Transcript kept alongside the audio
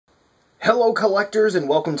Hello collectors, and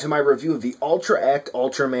welcome to my review of the Ultra Act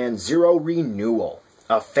Ultraman Zero Renewal.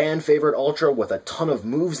 A fan favorite Ultra with a ton of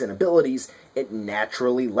moves and abilities, it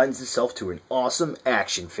naturally lends itself to an awesome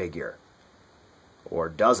action figure. Or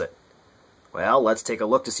does it? Well, let's take a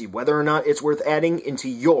look to see whether or not it's worth adding into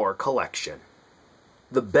your collection.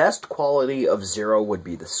 The best quality of Zero would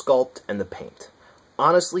be the sculpt and the paint.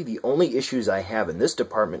 Honestly, the only issues I have in this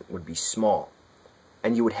department would be small,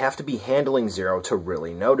 and you would have to be handling Zero to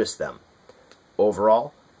really notice them.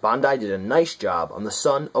 Overall, Bandai did a nice job on the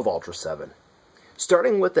son of Ultra 7.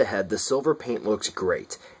 Starting with the head, the silver paint looks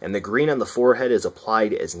great, and the green on the forehead is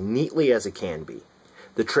applied as neatly as it can be.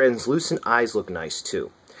 The translucent eyes look nice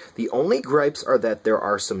too. The only gripes are that there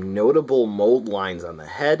are some notable mold lines on the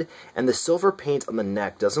head, and the silver paint on the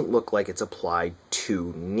neck doesn't look like it's applied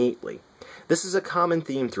too neatly. This is a common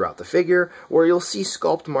theme throughout the figure, where you'll see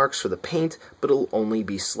sculpt marks for the paint, but it'll only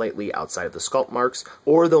be slightly outside of the sculpt marks,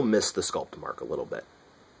 or they'll miss the sculpt mark a little bit.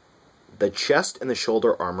 The chest and the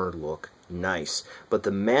shoulder armor look nice, but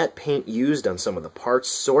the matte paint used on some of the parts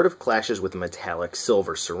sort of clashes with the metallic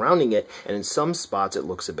silver surrounding it, and in some spots it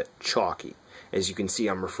looks a bit chalky. As you can see,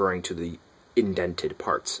 I'm referring to the indented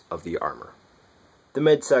parts of the armor. The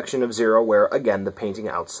midsection of Zero, where again the painting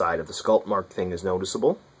outside of the sculpt mark thing is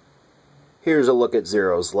noticeable. Here's a look at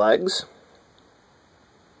Zero's legs.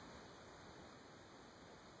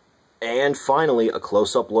 And finally, a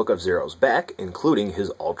close-up look of Zero's back, including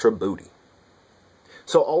his Ultra booty.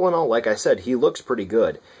 So all in all, like I said, he looks pretty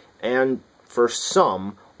good. And for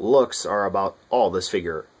some, looks are about all this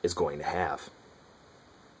figure is going to have.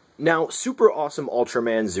 Now, Super Awesome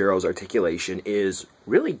Ultraman Zero's articulation is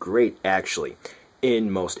really great, actually, in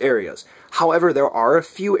most areas. However, there are a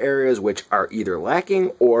few areas which are either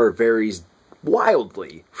lacking or varies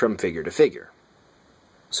wildly from figure to figure.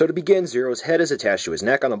 So to begin, Zero's head is attached to his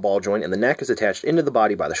neck on a ball joint, and the neck is attached into the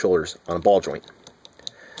body by the shoulders on a ball joint.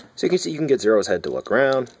 So you can see you can get Zero's head to look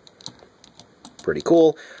around. Pretty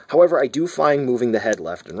cool. However, I do find moving the head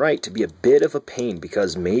left and right to be a bit of a pain,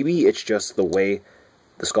 because maybe it's just the way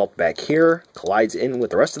the sculpt back here collides in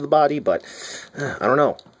with the rest of the body, but I don't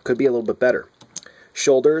know. Could be a little bit better.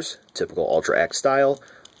 Shoulders, typical Ultra Act style.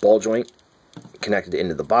 Ball joint connected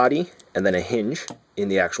into the body, and then a hinge in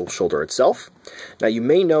the actual shoulder itself. Now you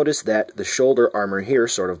may notice that the shoulder armor here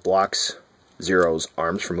sort of blocks Zero's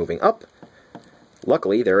arms from moving up.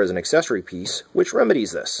 Luckily, there is an accessory piece which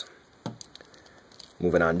remedies this.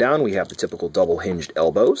 Moving on down, we have the typical double hinged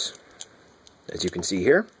elbows, as you can see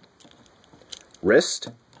here. Wrist,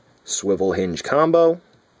 swivel hinge combo,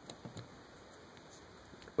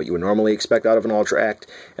 what you would normally expect out of an Ultra Act,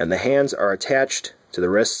 and the hands are attached to the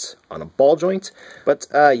wrists on a ball joint, but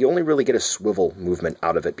you only really get a swivel movement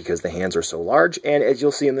out of it because the hands are so large, and as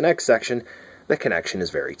you'll see in the next section, the connection is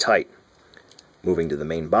very tight. Moving to the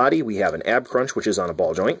main body, we have an ab crunch, which is on a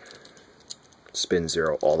ball joint. Spin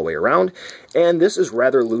Zero all the way around, and this is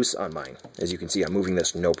rather loose on mine. As you can see, I'm moving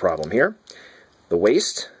this no problem here. The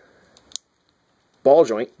waist, ball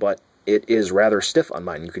joint, but it is rather stiff on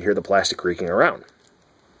mine. You can hear the plastic creaking around.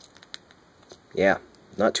 Yeah,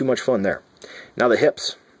 not too much fun there. Now the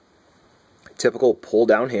hips, typical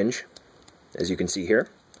pull-down hinge, as you can see here,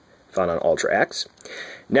 found on Ultra Acts.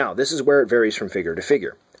 Now, this is where it varies from figure to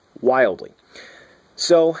figure, wildly.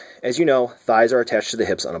 So, as you know, thighs are attached to the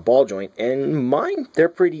hips on a ball joint, and mine, they're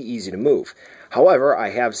pretty easy to move. However, I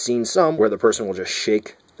have seen some where the person will just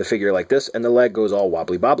shake the figure like this, and the leg goes all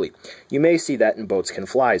wobbly-bobbly. You may see that in Boats Can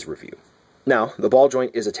Fly's review. Now, the ball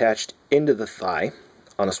joint is attached into the thigh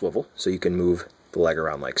on a swivel, so you can move the leg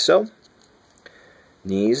around like so.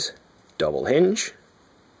 Knees, double hinge.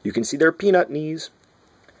 You can see they're peanut knees.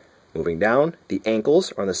 Moving down, the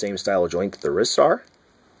ankles are on the same style of joint that the wrists are.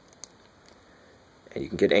 And you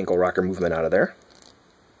can get ankle rocker movement out of there,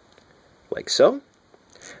 like so.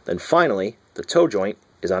 Then finally, the toe joint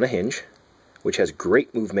is on a hinge, which has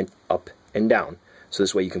great movement up and down. So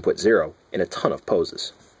this way you can put Zero in a ton of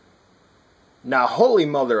poses. Now, holy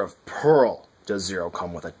mother of pearl, does Zero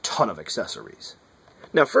come with a ton of accessories.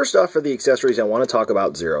 Now, first off, for the accessories, I want to talk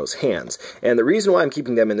about Zero's hands. And the reason why I'm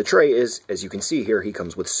keeping them in the tray is, as you can see here, he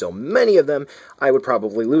comes with so many of them, I would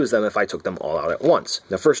probably lose them if I took them all out at once.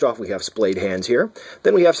 Now, first off, we have splayed hands here.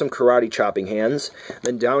 Then we have some karate chopping hands.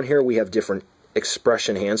 Then down here, we have different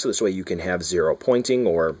expression hands, so this way you can have Zero pointing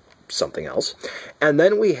or something else. And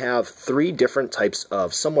then we have 3 different types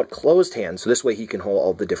of somewhat closed hands, so this way he can hold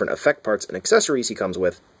all the different effect parts and accessories he comes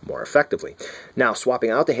with more effectively. Now,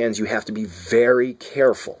 swapping out the hands, you have to be very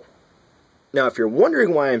careful. Now, if you're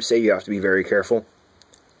wondering why I'm saying you have to be very careful,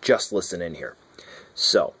 just listen in here.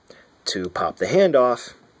 So, to pop the hand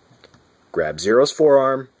off, grab Zero's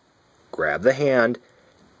forearm, grab the hand,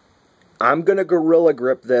 I'm going to gorilla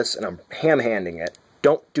grip this, and I'm ham-handing it.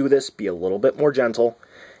 Don't do this. Be a little bit more gentle,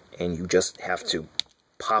 and you just have to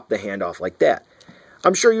pop the hand off like that.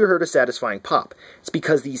 I'm sure you heard a satisfying pop. It's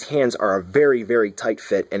because these hands are a very, very tight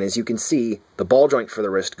fit, and as you can see, the ball joint for the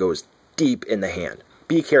wrist goes deep in the hand.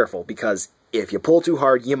 Be careful, because if you pull too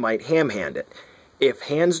hard, you might ham-hand it. If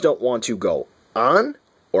hands don't want to go on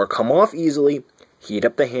or come off easily, heat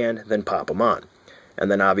up the hand, then pop them on.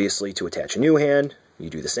 And then obviously to attach a new hand, you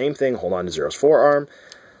do the same thing. Hold on to Zero's forearm,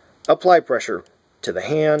 apply pressure to the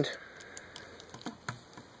hand,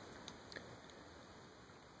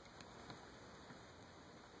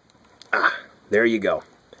 there you go.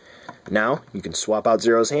 Now you can swap out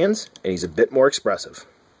Zero's hands, and he's a bit more expressive.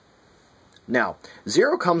 Now,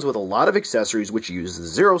 Zero comes with a lot of accessories which use the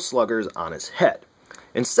Zero sluggers on his head.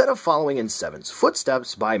 Instead of following in Seven's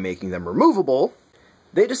footsteps by making them removable,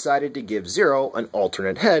 they decided to give Zero an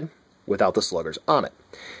alternate head without the sluggers on it.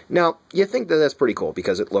 Now, you think that that's pretty cool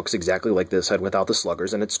because it looks exactly like this head without the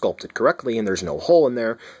sluggers, and it's sculpted correctly, and there's no hole in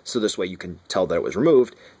there, so this way you can tell that it was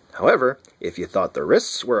removed. However, if you thought the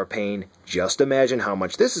wrists were a pain, just imagine how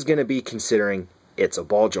much this is going to be considering it's a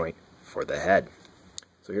ball joint for the head.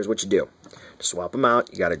 So here's what you do. To swap them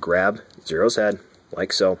out, you got to grab Zero's head,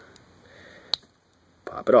 like so.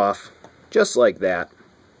 Pop it off, just like that.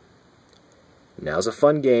 Now's a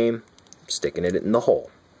fun game, sticking it in the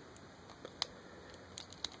hole.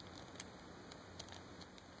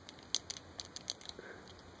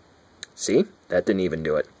 See? That didn't even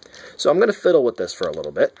do it. So I'm going to fiddle with this for a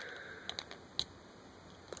little bit.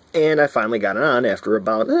 And I finally got it on after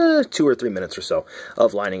about 2 or 3 minutes or so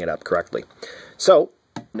of lining it up correctly. So,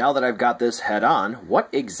 now that I've got this head on, what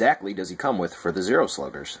exactly does he come with for the Zero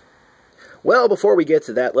sluggers? Well, before we get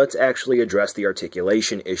to that, let's actually address the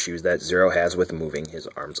articulation issues that Zero has with moving his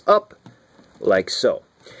arms up, like so.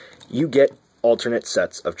 You get alternate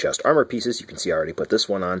sets of chest armor pieces. You can see I already put this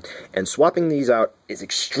one on, and swapping these out is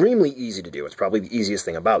extremely easy to do. It's probably the easiest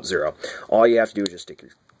thing about Zero. All you have to do is just stick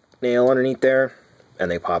your nail underneath there, and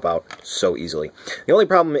they pop out so easily. The only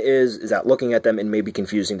problem is that looking at them, it may be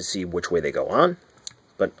confusing to see which way they go on,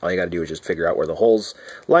 but all you got to do is just figure out where the holes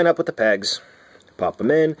line up with the pegs, pop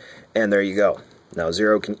them in, and there you go. Now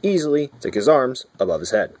Zero can easily stick his arms above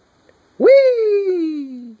his head.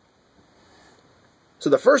 Whee! So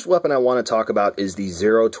the first weapon I want to talk about is the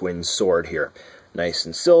Zero Twin Sword here. Nice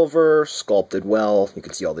and silver, sculpted well, you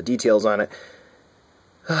can see all the details on it.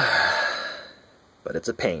 But it's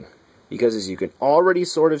a pain, because as you can already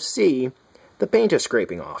sort of see, the paint is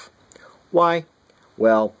scraping off. Why?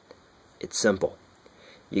 Well, it's simple.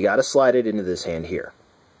 You got to slide it into this hand here.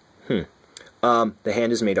 The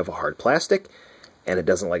hand is made of a hard plastic, and it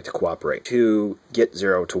doesn't like to cooperate. To get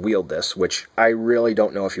Zero to wield this, which I really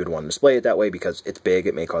don't know if you would want to display it that way because it's big,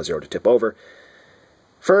 it may cause Zero to tip over.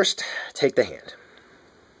 First, take the hand.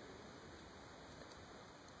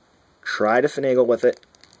 Try to finagle with it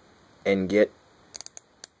and get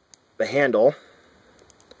the handle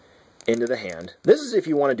into the hand. This is if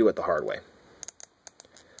you want to do it the hard way.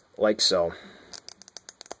 Like so.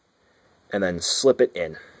 And then slip it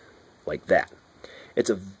in. Like that. It's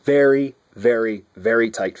a very, very, very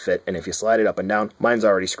tight fit, and if you slide it up and down, mine's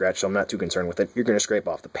already scratched, so I'm not too concerned with it, you're going to scrape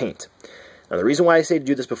off the paint. Now, the reason why I say to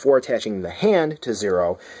do this before attaching the hand to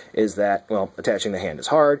Zero is that, well, attaching the hand is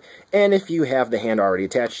hard, and if you have the hand already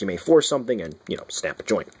attached, you may force something and, you know, snap a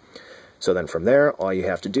joint. So then from there, all you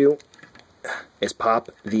have to do is pop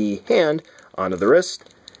the hand onto the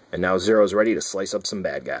wrist, and now Zero's ready to slice up some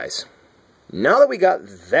bad guys. Now that we got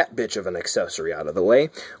that bitch of an accessory out of the way,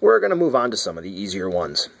 we're going to move on to some of the easier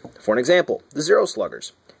ones. For an example, the Zero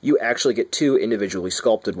sluggers. You actually get 2 individually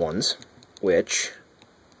sculpted ones, which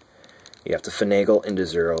you have to finagle into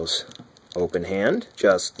Zero's open hand,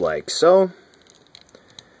 just like so.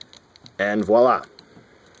 And voila.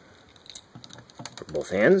 For both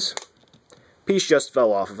hands. Piece just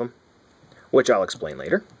fell off of them, which I'll explain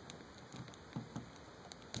later.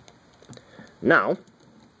 Now,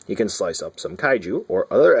 he can slice up some kaiju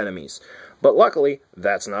or other enemies. But luckily,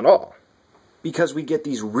 that's not all. Because we get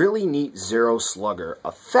these really neat Zero Slugger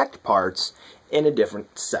effect parts in a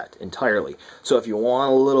different set entirely. So if you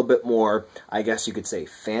want a little bit more, I guess you could say,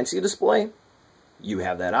 fancy display, you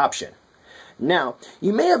have that option. Now,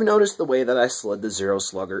 you may have noticed the way that I slid the Zero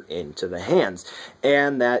Slugger into the hands,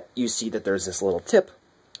 and that you see that there's this little tip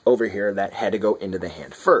over here that had to go into the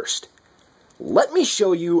hand first. Let me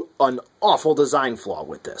show you an awful design flaw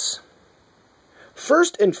with this.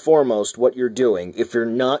 First and foremost, what you're doing, if you're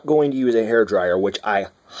not going to use a hairdryer, which I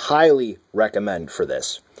highly recommend for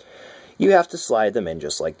this, you have to slide them in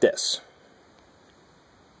just like this.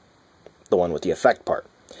 The one with the effect part.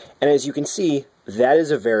 And as you can see, that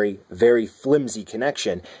is a very, very flimsy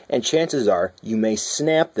connection, and chances are you may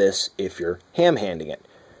snap this if you're ham-handing it.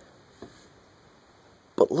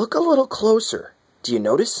 But look a little closer. Do you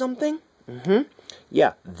notice something?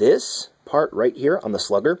 Yeah, this part right here on the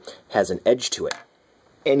slugger has an edge to it.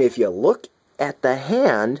 And if you look at the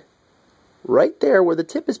hand, right there where the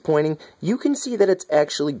tip is pointing, you can see that it's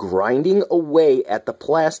actually grinding away at the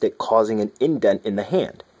plastic, causing an indent in the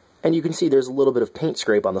hand. And you can see there's a little bit of paint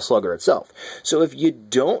scrape on the slugger itself. So if you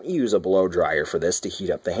don't use a blow dryer for this to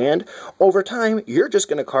heat up the hand, over time, you're just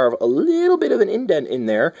going to carve a little bit of an indent in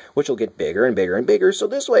there, which will get bigger and bigger and bigger. So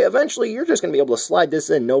this way, eventually, you're just going to be able to slide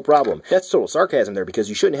this in, no problem. That's total sarcasm there, because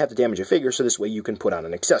you shouldn't have to damage a figure, so this way you can put on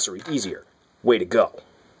an accessory easier. Way to go.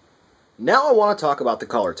 Now I want to talk about the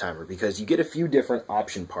color timer, because you get a few different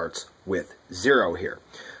option parts with Zero here.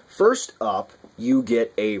 First up, you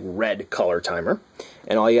get a red color timer,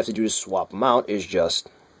 and all you have to do to swap them out is just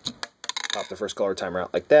pop the first color timer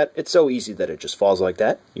out like that. It's so easy that it just falls like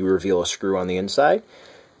that. You reveal a screw on the inside,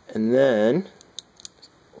 and then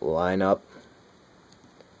line up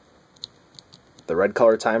the red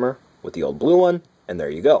color timer with the old blue one, and there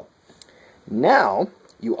you go. Now,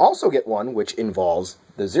 you also get one which involves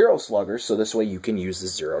the Zero slugger, so this way you can use the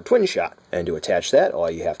Zero twin shot. And to attach that,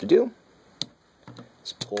 all you have to do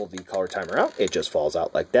is pull the color timer out. It just falls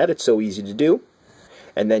out like that. It's so easy to do.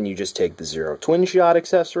 And then you just take the Zero twin shot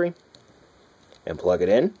accessory and plug it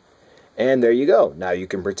in. And there you go. Now you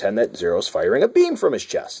can pretend that Zero's firing a beam from his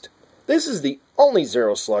chest. This is the only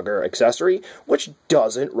Zero slugger accessory which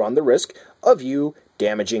doesn't run the risk of you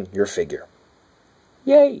damaging your figure.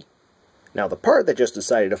 Yay! Now the part that just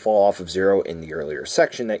decided to fall off of Zero in the earlier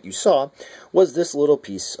section that you saw was this little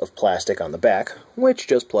piece of plastic on the back, which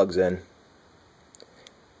just plugs in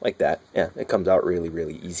like that. Yeah, it comes out really,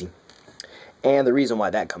 really easy. And the reason why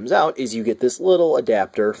that comes out is you get this little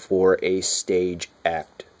adapter for a stage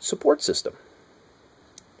act support system.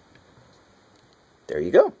 There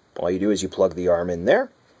you go. All you do is you plug the arm in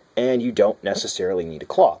there, and you don't necessarily need a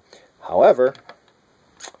claw. However,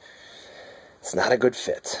 it's not a good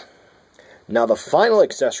fit. Now the final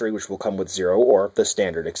accessory which will come with Zero, or the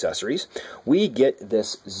standard accessories, we get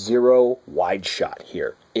this Zero wide shot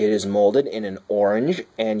here. It is molded in an orange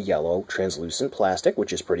and yellow translucent plastic,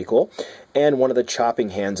 which is pretty cool, and one of the chopping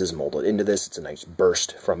hands is molded into this. It's a nice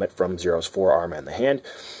burst from it, from Zero's forearm and the hand.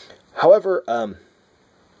 However,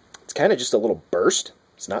 it's kind of just a little burst.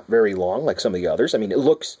 It's not very long like some of the others. I mean, it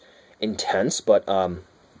looks intense, but can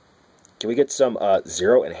we get some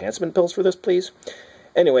Zero enhancement pills for this, please?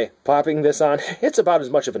 Anyway, popping this on, it's about as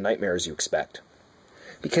much of a nightmare as you expect.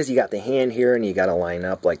 Because you got the hand here, and you got to line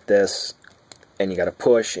up like this, and you got to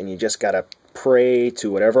push, and you just got to pray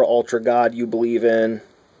to whatever Ultra God you believe in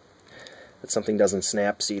that something doesn't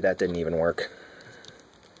snap. See, that didn't even work.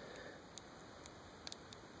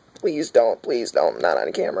 Please don't, not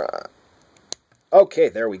on camera. Okay,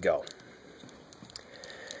 there we go.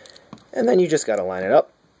 And then you just got to line it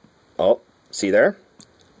up. Oh, see there?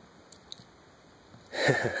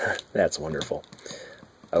 That's wonderful.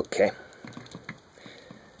 Okay.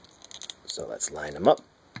 So let's line them up.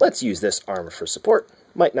 Let's use this arm for support.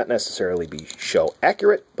 Might not necessarily be show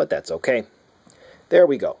accurate, but that's okay. There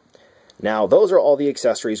we go. Now, those are all the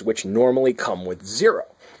accessories which normally come with Zero.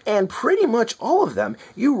 And pretty much all of them,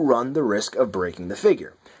 you run the risk of breaking the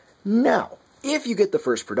figure. Now, if you get the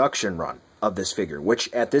first production run of this figure,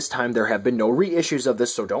 which at this time there have been no reissues of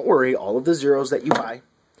this, so don't worry, all of the Zeros that you buy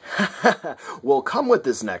will come with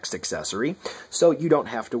this next accessory, so you don't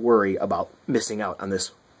have to worry about missing out on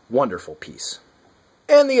this wonderful piece.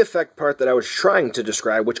 And the effect part that I was trying to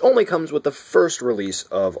describe, which only comes with the first release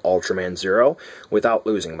of Ultraman Zero, without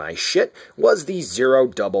losing my shit, was the Zero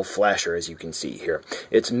Double Flasher, as you can see here.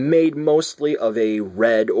 It's made mostly of a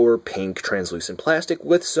red or pink translucent plastic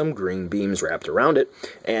with some green beams wrapped around it,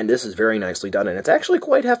 and this is very nicely done, and it's actually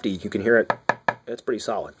quite hefty. You can hear it. It's pretty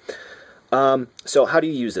solid. So how do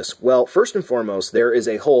you use this? Well, first and foremost, there is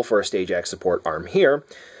a hole for a stage act support arm here.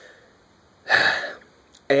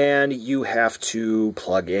 And you have to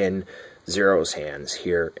plug in Zero's hands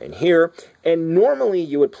here and here. And normally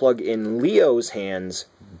you would plug in Leo's hands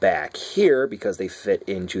back here because they fit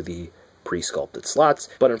into the pre-sculpted slots.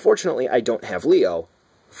 But unfortunately, I don't have Leo.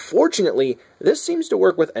 Fortunately, this seems to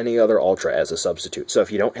work with any other Ultra as a substitute. So if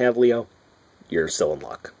you don't have Leo, you're still in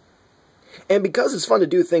luck. And because it's fun to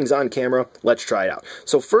do things on camera, let's try it out.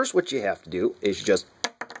 So first what you have to do is just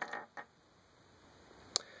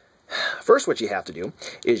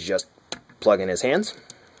plug in his hands.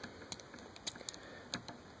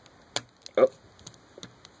 Oh.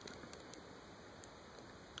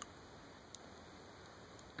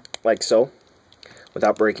 Like so,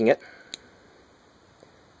 without breaking it.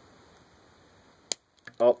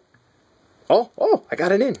 Oh, I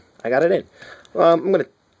got it in. I'm going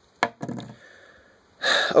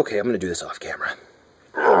to do this off camera.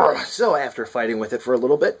 So after fighting with it for a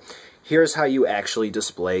little bit, here's how you actually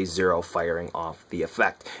display Zero firing off the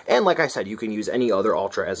effect. And like I said, you can use any other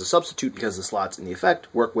Ultra as a substitute because the slots in the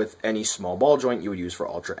effect work with any small ball joint you would use for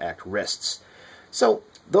Ultra Act wrists. So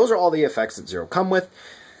those are all the effects that Zero come with,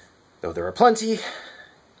 though there are plenty.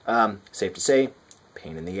 Safe to say,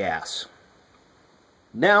 pain in the ass.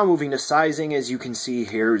 Now moving to sizing, as you can see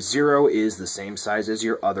here, Zero is the same size as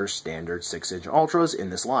your other standard 6-inch Ultras in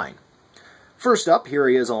this line. First up, here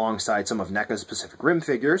he is alongside some of NECA's Pacific Rim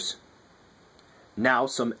figures. Now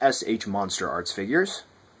some SH Monster Arts figures.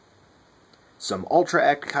 Some Ultra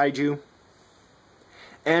Act Kaiju.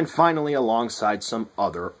 And finally alongside some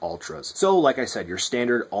other Ultras. So like I said, your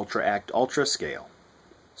standard Ultra Act Ultra scale.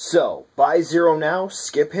 So, buy Zero now,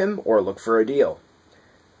 skip him, or look for a deal.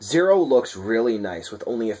 Zero looks really nice with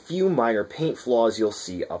only a few minor paint flaws you'll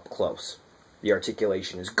see up close. The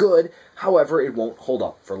articulation is good, however it won't hold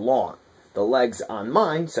up for long. The legs on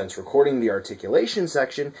mine, since recording the articulation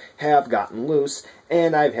section, have gotten loose,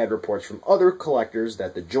 and I've had reports from other collectors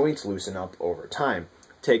that the joints loosen up over time.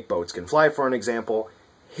 Take Boats Can Fly for an example.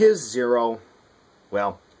 His Zero,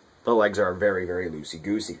 well, the legs are very, very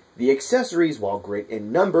loosey-goosey. The accessories, while great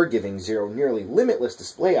in number, giving Zero nearly limitless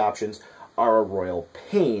display options, are a royal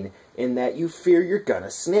pain in that you fear you're gonna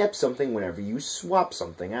snap something whenever you swap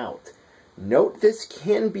something out. Note this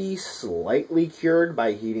can be slightly cured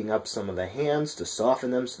by heating up some of the hands to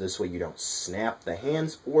soften them so this way you don't snap the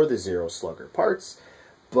hands or the Zero Slugger parts,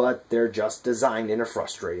 but they're just designed in a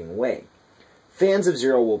frustrating way. Fans of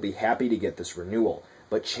Zero will be happy to get this renewal,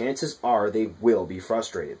 but chances are they will be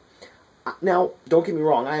frustrated. Now, don't get me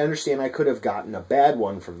wrong, I understand I could have gotten a bad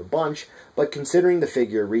one from the bunch, but considering the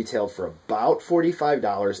figure retailed for about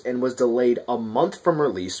 $45 and was delayed a month from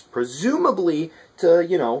release, presumably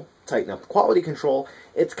to, tighten up quality control,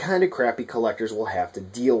 it's kind of crappy collectors will have to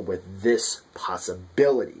deal with this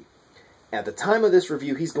possibility. At the time of this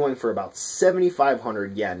review, he's going for about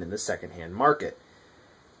 7,500 yen in the secondhand market.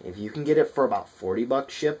 If you can get it for about 40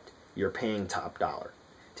 bucks shipped, you're paying top dollar.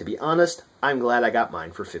 To be honest, I'm glad I got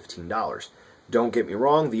mine for $15. Don't get me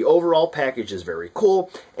wrong, the overall package is very cool,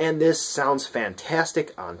 and this sounds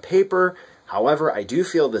fantastic on paper. However, I do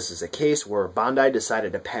feel this is a case where Bandai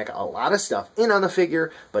decided to pack a lot of stuff in on the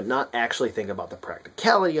figure, but not actually think about the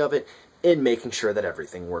practicality of it in making sure that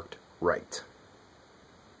everything worked right.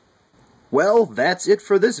 Well, that's it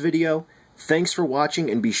for this video. Thanks for watching,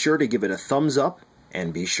 and be sure to give it a thumbs up,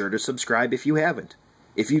 and be sure to subscribe if you haven't.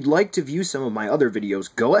 If you'd like to view some of my other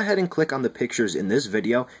videos, go ahead and click on the pictures in this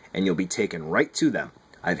video and you'll be taken right to them.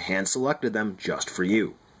 I've hand-selected them just for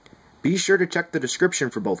you. Be sure to check the description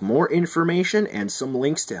for both more information and some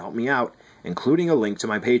links to help me out, including a link to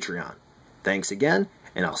my Patreon. Thanks again,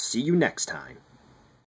 and I'll see you next time.